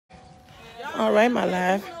All right, my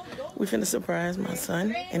live. We finna surprise my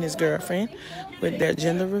son and his girlfriend with their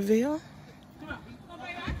gender reveal.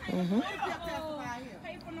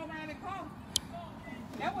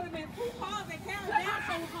 That would have been 2 cars that carried down,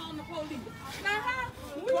 so we calling the police. Now, how?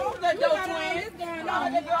 Close that door, twin.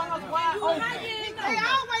 That girl was wide open. They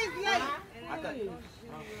always late.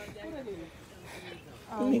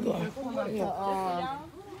 Let me go.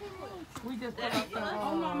 We just put up the...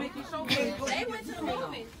 Oh, no, making sure. They went to the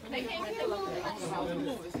movie. They came to the movie.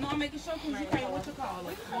 No, I'm making sure because you can't what you call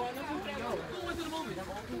it. Who went to the movie? You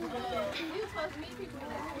supposed to meet people in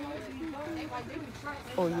that movie.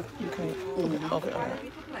 Oh, you can't. Okay, all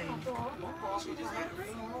right.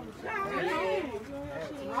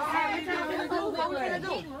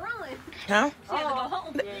 Huh?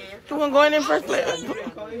 You want to go in there first place?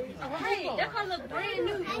 Hey, that car look brand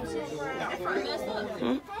new. That car messed up.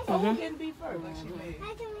 Who can be first? I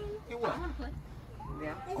want to play.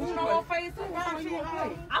 Yeah. You know what phase 2? I want to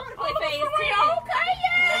play. Phase 2. Okay,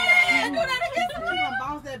 yeah. Do that again. Serena.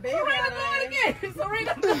 Bounce that baby out of do it again. Serena.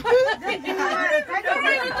 Serena,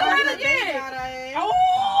 do it again. Oh,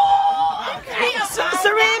 okay.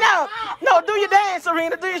 Serena, no, do your dance,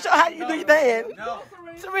 Serena. Do your show how you do your dance. No.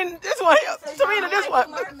 Serena, this one here. Serena, this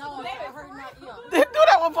one. Do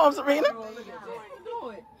that one for him, Serena. do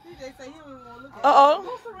it. DJ say he don't want to look at Uh-oh. it.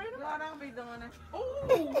 God, don't be doing that. Ooh,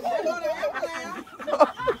 there go the ambulance.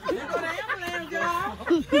 There go the ambulance, y'all.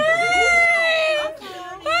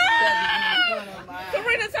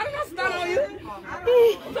 Serena, tell him not to start on you.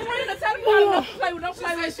 Serena, tell him not to play with. Don't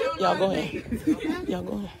play with shit. Y'all go ahead. Y'all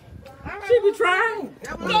go ahead. She be trying.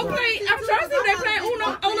 Okay, I'm trying to see if they playing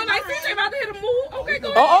Uno. Oh, look like CJ about to hit a move. Okay,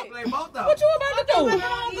 go ahead. Play both of them. What you about to do?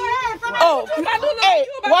 Oh, hey,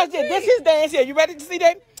 watch this. This is dance here. You ready to see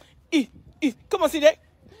that? Come on, CJ. Do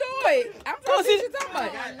it. I'm Come on, trying to see CJ. what you're talking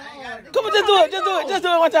about. Come on, just do it. Just do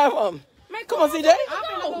it one time for him. Come on, CJ. I'm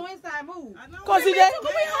gonna go inside move. Come on, CJ.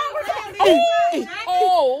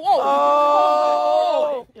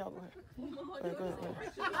 Oh. Y'all go ahead.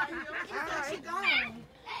 Go ahead.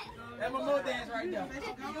 That's my more dance right there.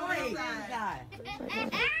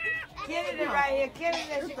 Kennedy right here.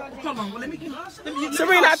 Kennedy, Come on, well, let me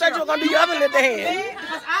Serena, I thought you were going to do your other little dance.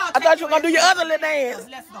 I thought you were going to do your other little dance.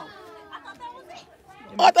 Let's go.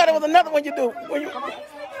 Oh, I thought it was another one you do.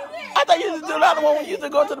 I thought you used to do another one when you used to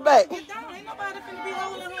go to the back. Ain't nobody finna be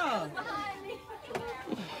holding her.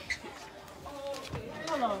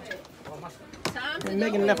 Hold on. And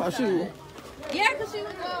Megan left our shoe. Yeah, because she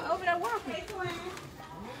was over there walking.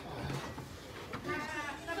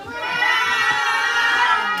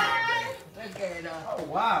 Oh,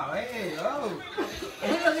 wow. Hey, oh.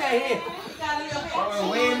 Look at here. Oh,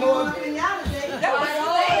 way more.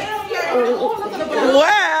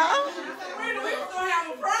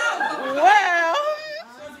 Well,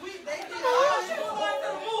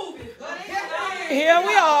 here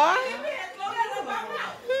we are.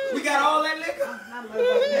 We got all that liquor?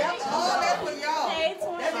 All that for y'all.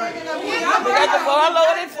 We got the bar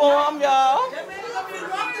loaded for them, y'all.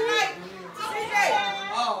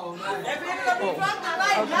 Oh, man.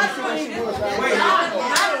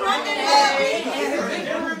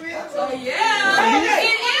 So yeah.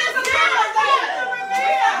 It is a gender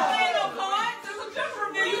reveal. Ain't no cards. It's a gender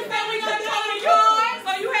reveal. You said we gonna come to you,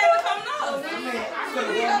 so you had to come to us.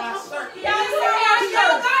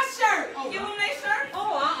 Y'all got shirt. Give them their shirt.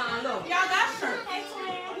 Oh, look. Y'all got shirt.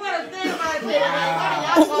 What is that right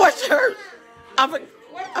there? What shirt? I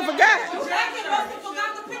forgot. Jackie must have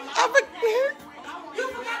forgot to pick. You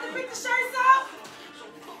forgot to pick the shirts off?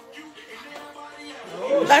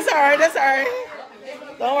 That's all right. That's all right.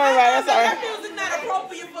 Don't worry about it. That's all right. That music not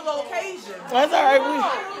appropriate for the occasion. That's all right.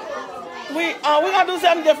 We gonna do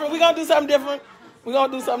something different. We gonna do something different. We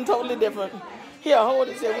gonna do something totally different. Here, hold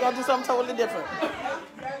it. Here. We gonna do something totally different.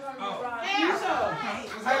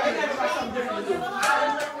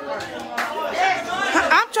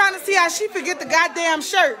 I'm trying to see how she forget the goddamn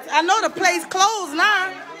shirts. I know the place closed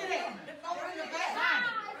now.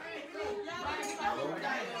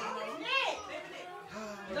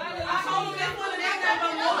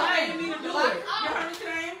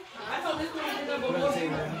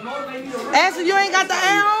 Ashley, you ain't got the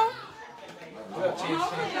air on?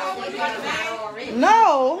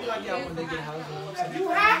 No.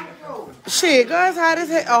 Shit, girl, it's hot as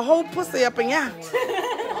hell. A whole pussy up in y'all.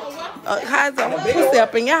 How's a whole pussy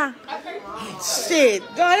up in y'all? Shit,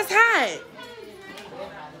 girl, it's hot.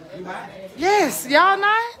 Yes, y'all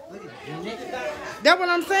not? That's what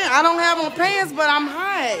I'm saying. I don't have on pants, but I'm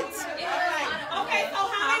hot. Okay, so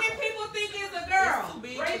how many people think it's a girl?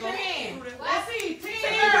 Raise your hand. Let's see.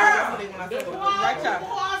 10 girls. Right there.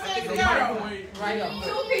 it's a girl. Right up. I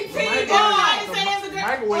didn't say it's a girl.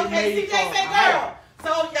 Okay, CJ say girl. So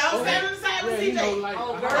y'all stand on the side with CJ.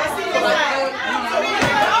 That's CJ's side.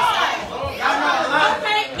 So we got the outside.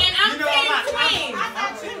 Okay, and I'm team twins.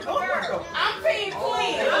 I'm team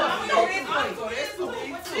twins.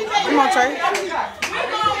 Come on, Trey.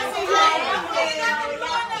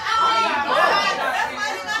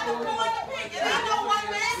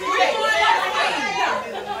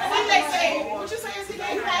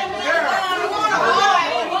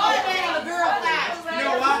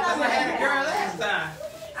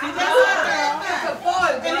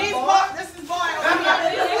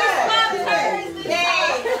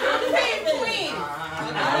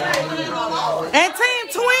 And Team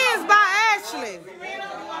Twins by Ashley.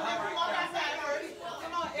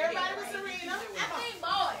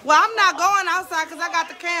 Well, I'm not going outside because I got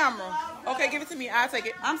the camera. Okay, give it to me. I'll take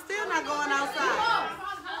it. I'm still not going outside.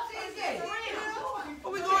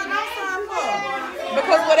 What we going outside for?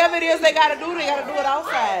 Because whatever it is they got to do it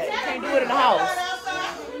outside. You can't do it in the house.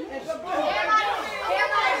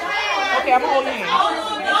 Okay, I'm holding in.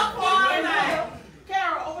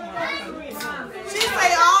 She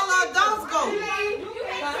say all the adults go.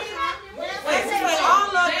 Wait, she say all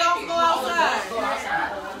the adults go outside.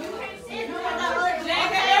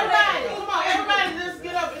 Everybody just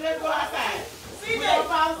get up and let's go outside. CJ,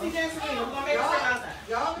 follow CJ and Serena. We're going to make it outside.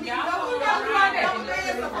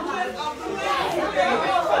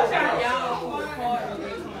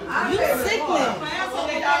 You sickening.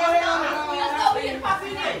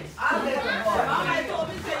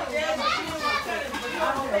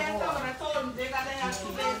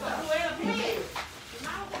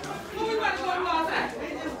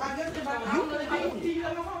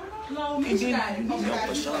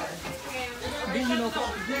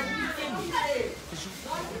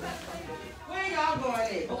 Where y'all going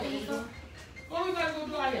at? What we gotta go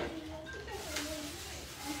do out here?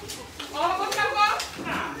 Oh, what's that about?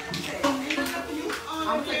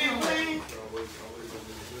 I'm playing.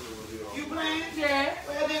 You playing? Yeah.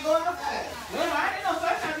 Where they going outside? Well, I didn't know.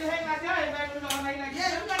 Sometimes you hang like y'all.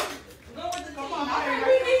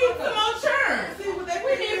 We need some more churn.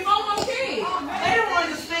 We need 4 more kids. They don't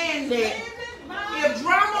understand that if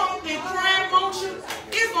drama and crime motion,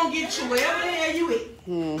 it's gonna get you wherever the hell you at.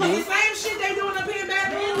 Cause the same shit they doing up here in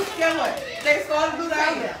Baton Rouge, guess what? They started to do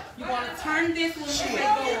that here. You wanna turn this one and say go,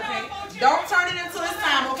 okay? Don't turn it until it's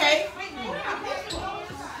time, okay?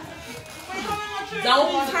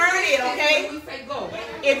 Don't turn it, okay?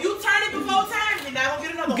 If you turn it before time, you're not gonna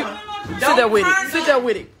get another one. Sit there with it. Sit there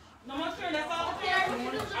with it. No more turn. That's all okay.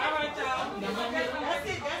 All right, y'all. That's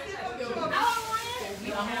it.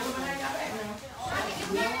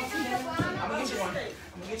 I'm gonna get you one.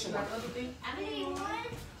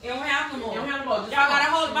 You don't have no more. Y'all gotta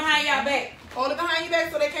hold it behind y'all back. Hold it behind your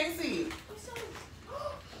back so they can't see it.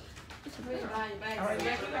 All right,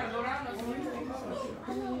 Jack, you gotta go down there.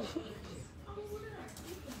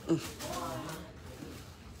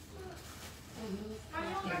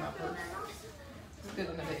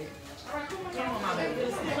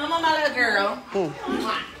 Come on, my little girl.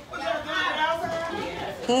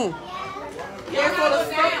 Yeah, so the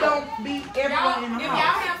stuff don't beat everyone in the house. If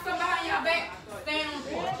y'all have stuff behind y'all back, stand on the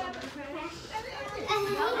porch.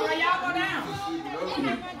 Y'all go down.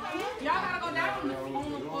 Y'all gotta go down on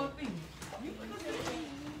the 4 feet.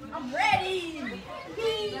 I'm ready.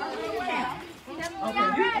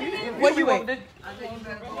 Where you at?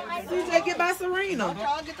 CJ, get by Serena.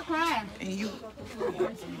 Y'all get the crime. And you. CJ,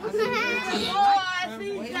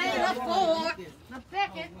 the 4th. The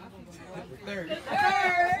 2nd. The 3rd.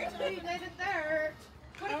 CJ, the 3rd.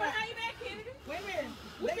 Put it behind your back, Kennedy. Wait a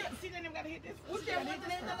minute. CJ never got to hit this. What's that? We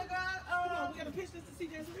got to pitch this to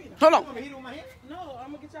CJ and Serena. Hold on. Hit it with my hand? No,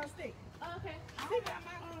 I'm going to get y'all a stick. Okay.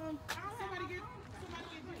 Somebody get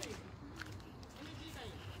G.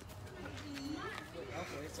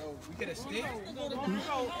 Okay, so we get a stick.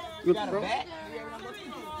 You got a bat?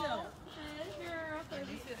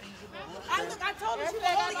 I told her she was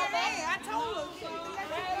holding your hand. I told her.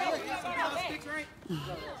 Sticks, right?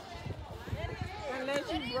 Unless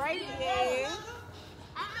you break it.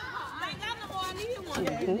 I ain't got no more. I need one.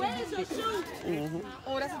 Where's your shoe?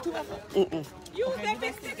 Oh, that's a 2F. Use that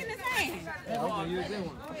big stick in his hand. I'm going to use that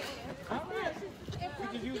one. All right. You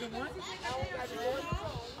can use it once.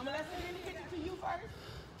 I'm going to let Serena hit it to you first.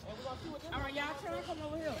 And we're going to see what this. All right, y'all turn. Come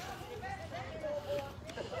over here.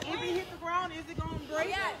 If it hit the ground, is it going to break?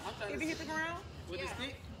 If it hit the ground? With the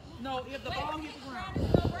stick? No, if the ball hit the ground.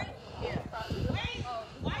 Yeah. Wait.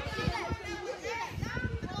 Why is it that?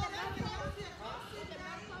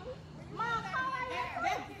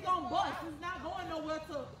 That's going to bust. It's not going nowhere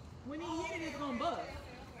to, when he hit it, it's going to bust.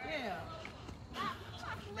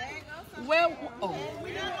 Well, oh.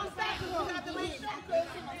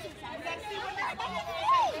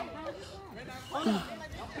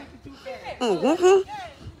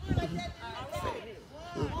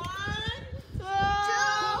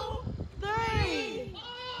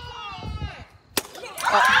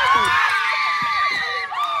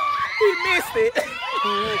 He missed it.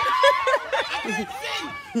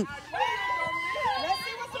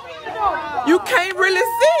 You can't really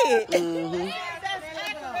see it.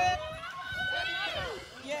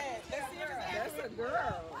 That's a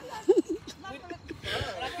girl.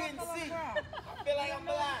 I couldn't see. I feel like I'm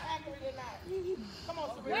blind. Come on,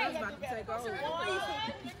 Sabrina. I'm about to take over. 1,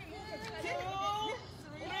 2,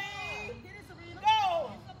 3, go.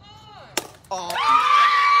 Oh.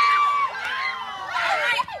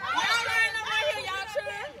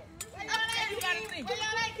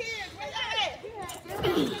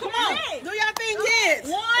 Come on, do y'all think kids?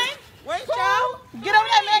 1, wait, y'all. Get over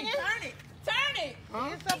there, Megan. Turn it. Turn it.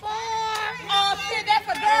 It's a boy. Oh, shit, that's a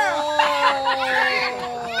girl. Oh,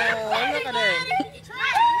 look at that.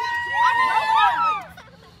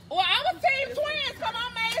 Well, I was team twins. Come on,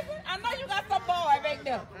 Mason. I know you got some boy back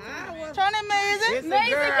there. Turn it, Mason.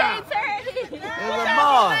 Mason can't turn it. It's a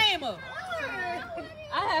boy.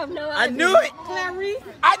 I have no idea. I knew it. Clarice.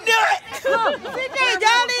 I knew it.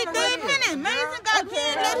 Y'all need 3 minutes. Mason got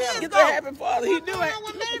kids. Let his Get go. that happy father. He do it.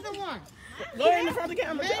 What Mason want? Go in the front of the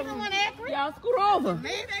camera. Mason want Akron? Y'all scoot over.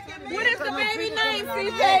 What is the baby name,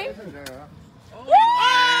 CJ?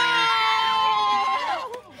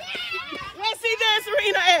 Where's CJ and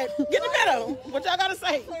Serena at? Get in the middle. What y'all gotta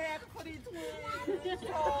say?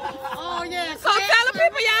 Oh, yeah. So tell the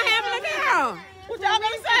people y'all having a girl. What y'all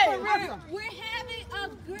gonna say? We're having a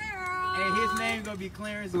girl. And his name gonna be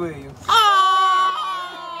Clarence Williams. Oh.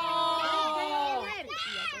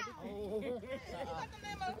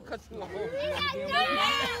 It's to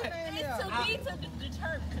be to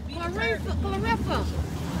deter. Clarissa. Clarissa.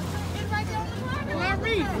 It's right there on the line.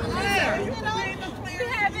 Clarissa. Yeah. We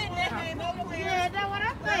have it. Yeah, that's what I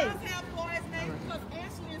say.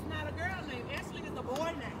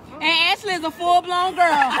 And Ashley is a full-blown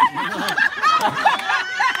girl.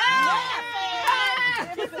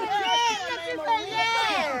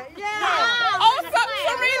 Oh, so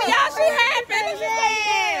Serena, y'all, she happy.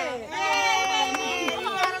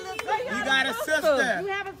 You got a sister. You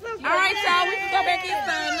have a sister. All right, y'all, we can go back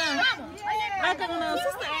inside now. I come on,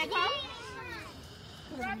 sister act, huh?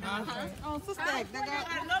 Oh, sister act.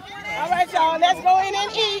 All right, y'all. Let's go in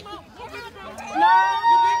and eat. No.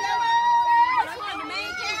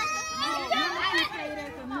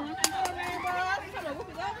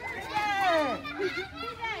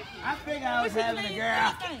 I figured I was having a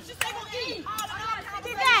girl. She said go eat.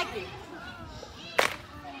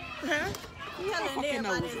 Huh?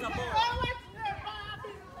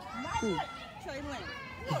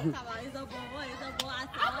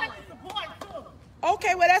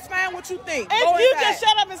 Okay, well that's fine. What you think? If you just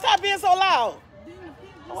shut up and stop being so loud.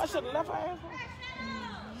 Oh, I should have left her ass.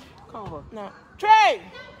 Call her. No. Trey.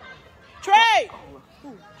 Trey.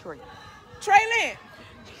 Trey. Trey Lynn.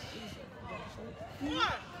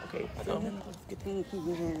 Okay, so let's get the.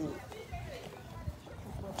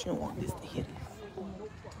 She don't want this to hit it.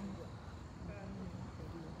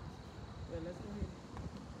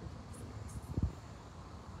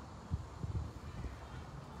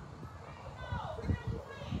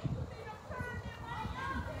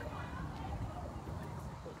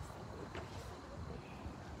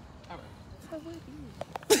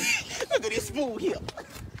 Look at this fool here.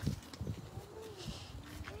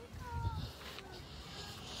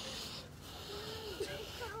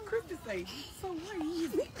 Christy say, so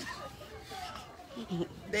easy.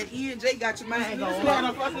 That E and J got your mind going. This man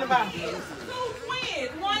I'm fussing about. 2 twins,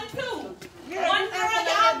 1, 2. One girl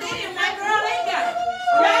y'all did it, one girl ain't got it.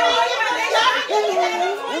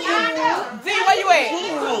 Z, where you at?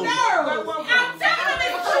 I'm telling them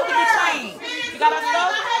it's 2 girls. You got our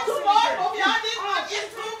stuff?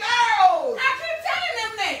 I keep telling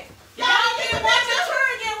them that. Y'all didn't watch your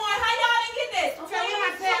turn get one. How y'all didn't get that? Okay, you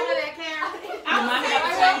might tell her that, Karen. I'm not going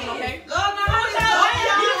to tell you, okay? Girl, now how y'all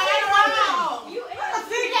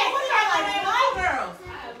girls.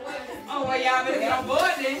 Oh, well, y'all better get on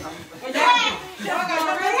board then. Y'all got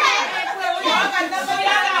 1,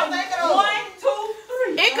 2,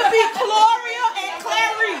 3. It could be Gloria and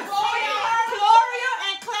Clarice. Gloria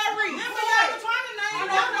and Clarice.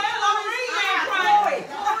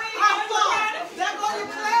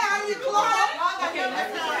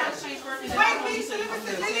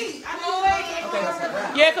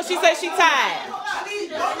 Yeah, because she said she tired.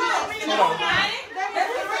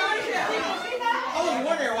 I was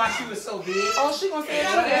wondering why she was so big. Oh, she gonna say it. It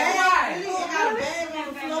got a bag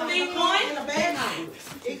on the floor. Thing one? In the bag.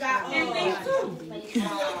 It got And thing two.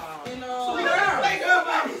 and Play girl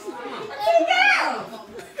bodies. Two girls.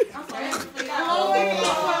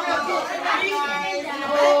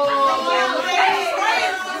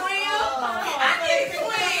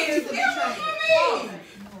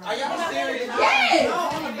 Are y'all serious? Yes!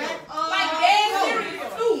 Like dead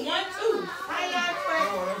serious. 2, 1, 2.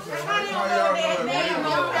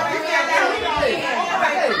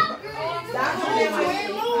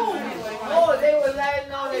 Oh, they were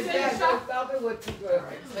lying on the desk. Stop it with the girl.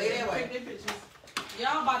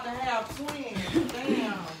 Y'all about to have twins.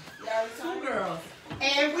 Damn. Y'all 2 girls.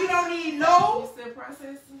 And we don't need no. Still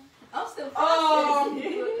processing? I'm still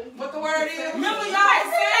processing. What the word is? Remember y'all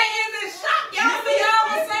saying in this shop, y'all see y'all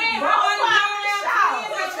was saying how y'all have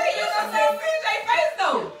twins and she used to say CJ face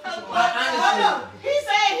though. But honestly, He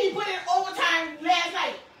said he put in overtime last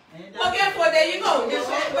night. Well, guess what? There you go. Guess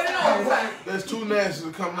what? Put it on. There's 2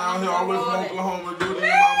 nationals coming out here all the way from Oklahoma to do it in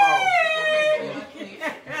my mouth.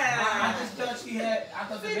 I just thought she had. I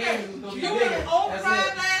thought the baby was gonna be You bigger. went in overtime That's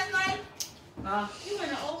it. last night? You in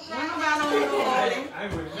the old When am I on the road? I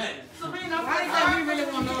ain't really met. Serena, Why you think we really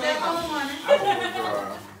want to know that?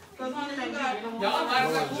 Y'all might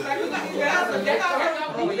as well go back to the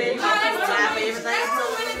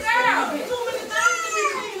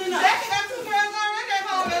Jackie got 2 girls already at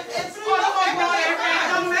home. It's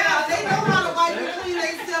they know how to wipe and clean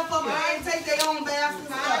themselves up and take their own baths and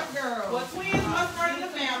stuff. Well, twins must run in the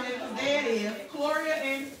family. There it is. Gloria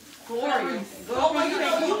and Gloria. Oh, well, you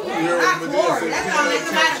know, not Gloria. That sounds like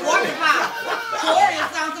somebody's washing powder. Gloria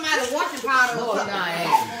sounds somebody's washing powder or something.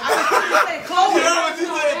 I was saying Chloe.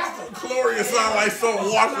 Gloria sound like some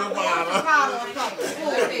washing powder. Powder or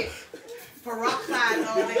something. Peroxide and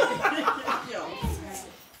all that.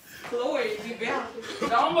 Chloe, you better.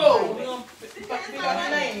 Don't move. Pep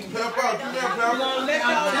up, come here, Pep. We're gonna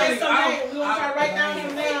try to write down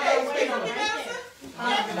some names.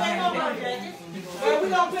 Well, we're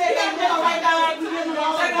gonna play that game right now. We're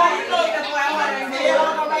gonna play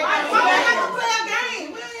a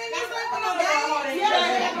game. We ain't gonna play no game. Yeah, we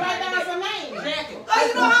have to write down some names. Oh,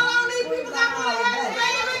 you know how long these people got to have this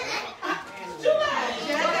baby?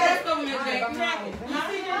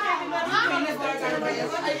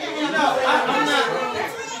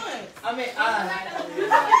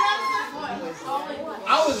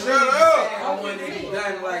 I was Shut really up. sad I wanted to get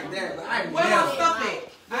done like that, but I Where never. my stuff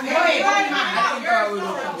at? I think I was.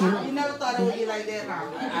 You never thought it would be like that, huh?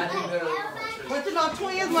 I didn't know. But you know,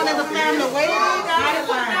 twins run as a family way down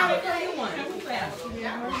the line.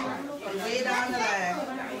 Way down the line.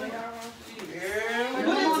 We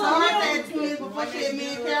didn't talk about that twins before she had me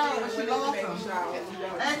and Carol when she lost them.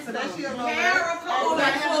 That's she alone. Carol,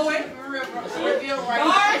 Chloe.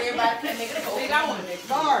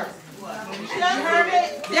 Bars. She done heard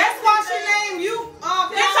it. That's why she named you.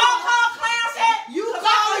 That's all called clown shit. You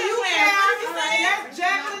call you Carol. That's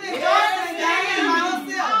Jacqueline and Jordan and Diane by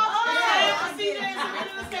herself.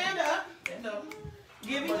 Stand up.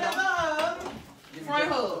 Give each other a hug. Front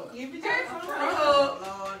hug. Give each other a Front hug.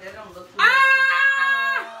 hug. Lord, that don't look good.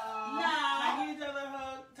 Ah! Now give each other a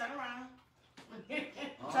hug. Turn around.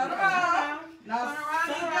 Turn around. Now turn around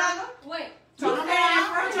together. Wait. Turn around.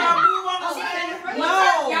 Y'all move on the side. No.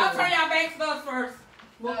 Y'all turn your backs to us first.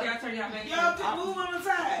 Both y'all turn your backs to Y'all us. can move on the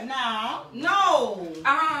side. Now. No.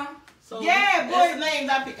 Yeah, boys' names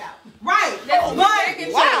I pick out. Right. That's But,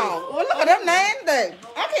 wow. Well, look at them names.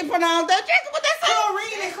 I can't pronounce that. Jason, what they say?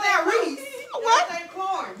 Chlorine and Clarice. What?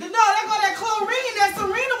 No, they go that chlorine that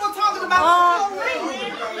Serena was talking about.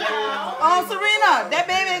 Chlorine. Serena, that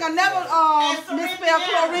baby ain't gonna never misspell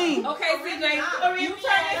chlorine. Okay, CJ, you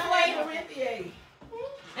turn this way.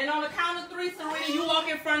 And on the count of 3, Serena, you walk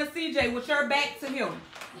in front of CJ with your back to him.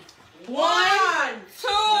 1,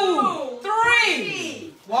 2,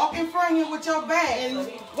 3. Walk in front of him with your back. And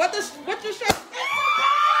what you say?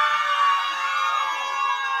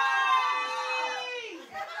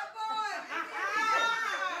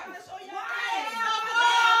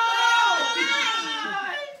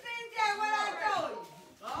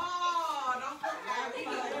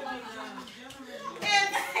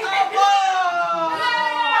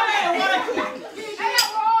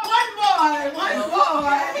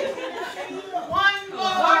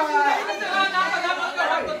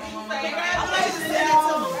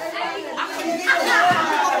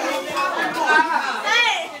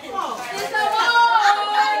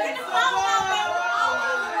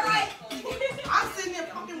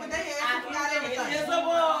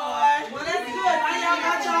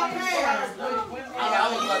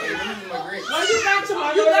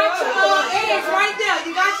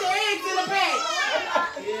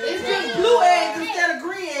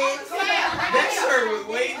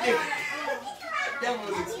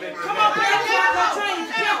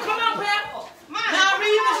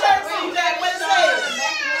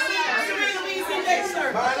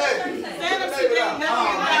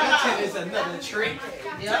 trick.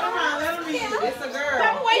 Yeah, let him read it. It's a girl.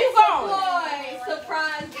 Tell me where you going? Boy,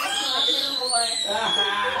 surprise.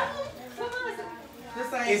 This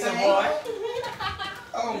ain't It's a thing. boy.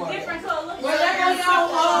 Oh my God. Different color. Well, that was so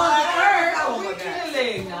hard. Oh my God.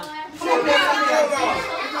 Hold on.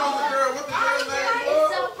 What the girl name was?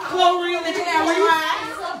 Chlorine and chloride.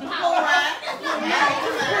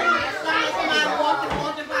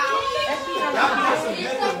 Y'all doing some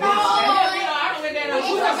mental business.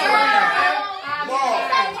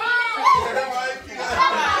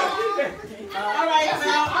 All right,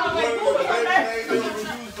 now.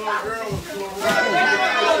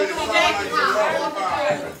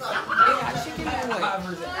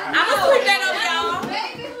 I'm gonna put that up, y'all.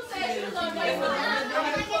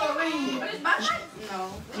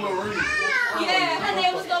 Yeah, her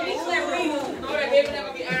name was gonna be Clarina. Alright, baby, that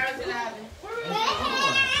would be Iris and Ivan.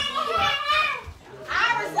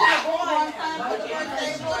 Iris is a boy.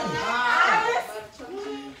 Iris.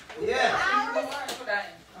 Yeah.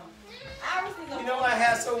 You know I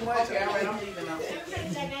have so much.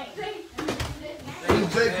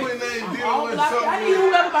 Jay Quinn ain't dealing with I something. need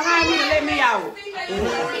whoever behind me to let me out. It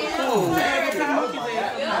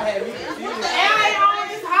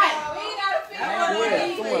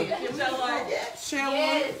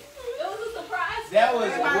was a surprise. That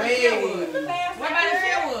was way. What about the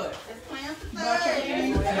Sherwood?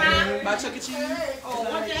 By Chuck E. Cheese? Oh,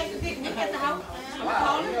 what you have to pick Nick at the house?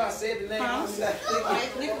 Wow, you know I said the name. I was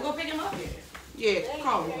like, Nick will go pick him up. Yeah,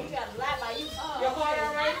 call me. You got a lot by you. Your car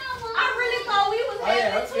all right? I really thought we was oh yeah,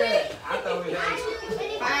 having that's good. I thought we had.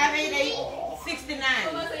 588-69.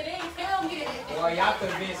 They didn't tell me that. Boy, y'all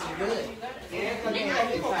convinced me good.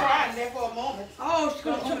 Nick was crying there for a moment. Oh,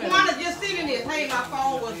 Shaquana just seen this. Hey, my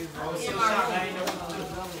phone was in my room.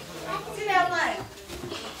 See that one?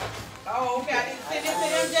 Oh, okay. I didn't send this to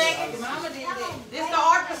them, Jackie. Mama did that. This the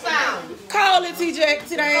ultrasound. Call it, TJ,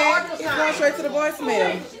 today. It's going straight to the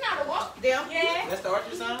voicemail. She not a walk. Them? Yeah. That's the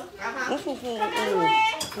ultrasound? I'm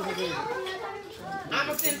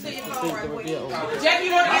going to send it to your phone right quick. Jackie,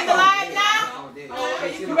 you want to end the live now?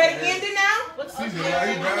 You ready to end it now?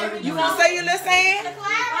 You want to say your little saying?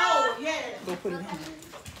 Oh, yeah. Go put it in.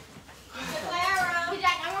 Clara.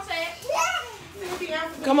 I want to say it.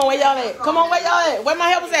 Come on, where y'all at? Come on, where y'all at? Where my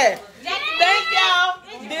helpers at? Thank y'all.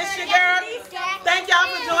 This your girl. Thank y'all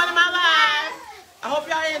for joining my live. I hope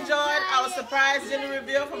y'all enjoyed our surprise gender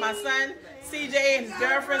reveal for my son, CJ, and his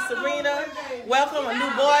girlfriend, Serena. Welcome a new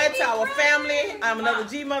boy to our family. I'm another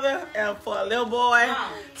G-mother for a little boy.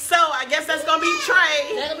 So I guess that's going to be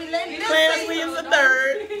Trey, Clarence Williams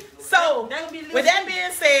III. So with that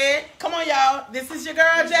being said, come on, y'all. This is your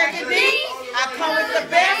girl, Jackie D. I come with the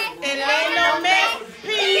best, and it ain't no mess.